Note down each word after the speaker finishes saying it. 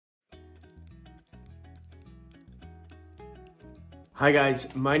Hi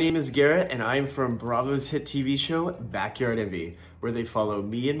guys, my name is Garrett and I'm from Bravo's hit TV show, Backyard Envy, where they follow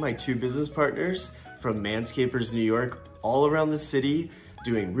me and my two business partners from Manscapers, New York, all around the city,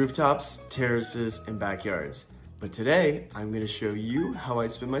 doing rooftops, terraces, and backyards. But today, I'm gonna show you how I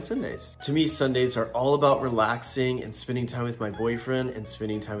spend my Sundays. To me, Sundays are all about relaxing and spending time with my boyfriend and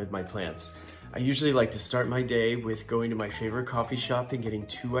spending time with my plants. I usually like to start my day with going to my favorite coffee shop and getting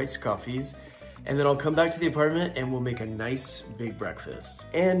 2 iced coffees, and then I'll come back to the apartment and we'll make a nice big breakfast.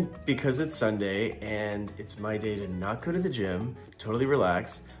 And because it's Sunday and it's my day to not go to the gym, totally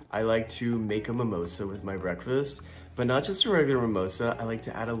relax, I like to make a mimosa with my breakfast. But not just a regular mimosa, I like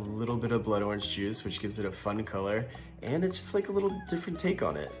to add a little bit of blood orange juice, which gives it a fun color, and it's just like a little different take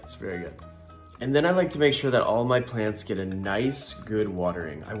on it. It's very good. And then I like to make sure that all my plants get a nice, good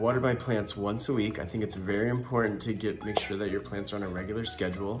watering. I water my plants once a week. I think it's very important to make sure that your plants are on a regular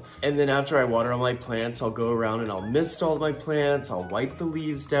schedule. And then after I water all my plants, I'll go around and I'll mist all of my plants, I'll wipe the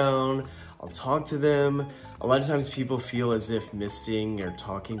leaves down, I'll talk to them. A lot of times people feel as if misting or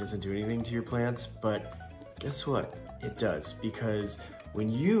talking doesn't do anything to your plants, but guess what? It does, because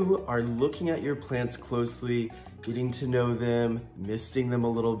when you are looking at your plants closely, getting to know them, misting them a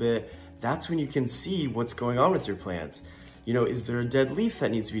little bit, that's when you can see what's going on with your plants. You know, is there a dead leaf that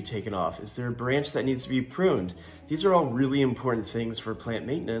needs to be taken off? Is there a branch that needs to be pruned? These are all really important things for plant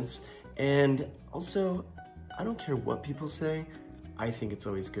maintenance. And also, I don't care what people say, I think it's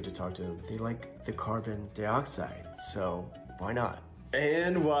always good to talk to them. They like the carbon dioxide, so why not?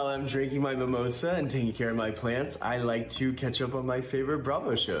 And while I'm drinking my mimosa and taking care of my plants, I like to catch up on my favorite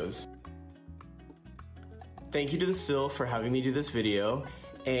Bravo shows. Thank you to the Sill for having me do this video.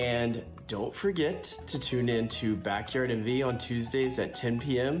 And don't forget to tune in to Backyard Envy on Tuesdays at 10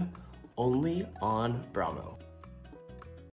 p.m. only on Bravo.